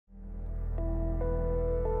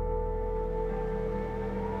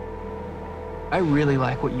I really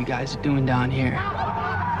like what you guys are doing down here.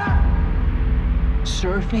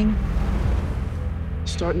 Surfing,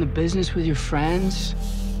 starting a business with your friends,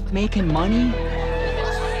 making money.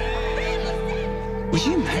 Was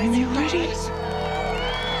you married me already?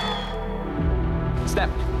 Snap,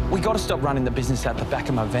 we gotta stop running the business out the back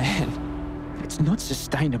of my van. It's not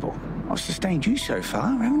sustainable. I've sustained you so far,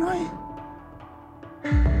 haven't I?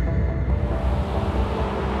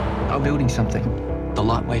 I'm building something. The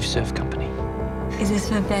Lightwave Surf Company. Is this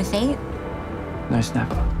for bare feet? No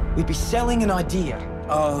snapper. We'd be selling an idea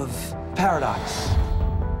of paradise.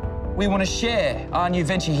 We want to share our new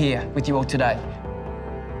venture here with you all today.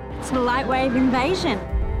 It's the Lightwave invasion.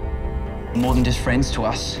 More than just friends to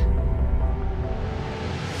us.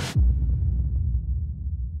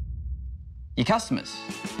 Your customers.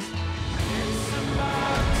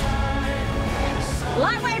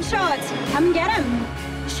 Lightwave shorts, come and get them.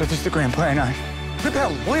 So this is the grand plan, eh? What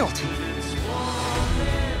about loyalty?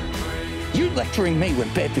 You lecturing me when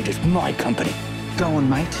Bedford is my company. Go on,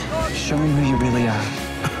 mate. Show them who you really are.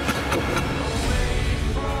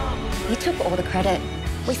 You took all the credit.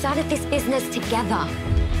 We started this business together.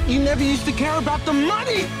 You never used to care about the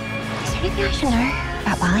money! Is there anything I should know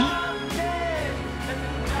about Wally?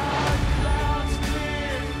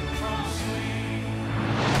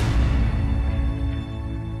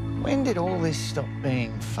 When did all this stop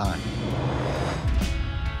being fun?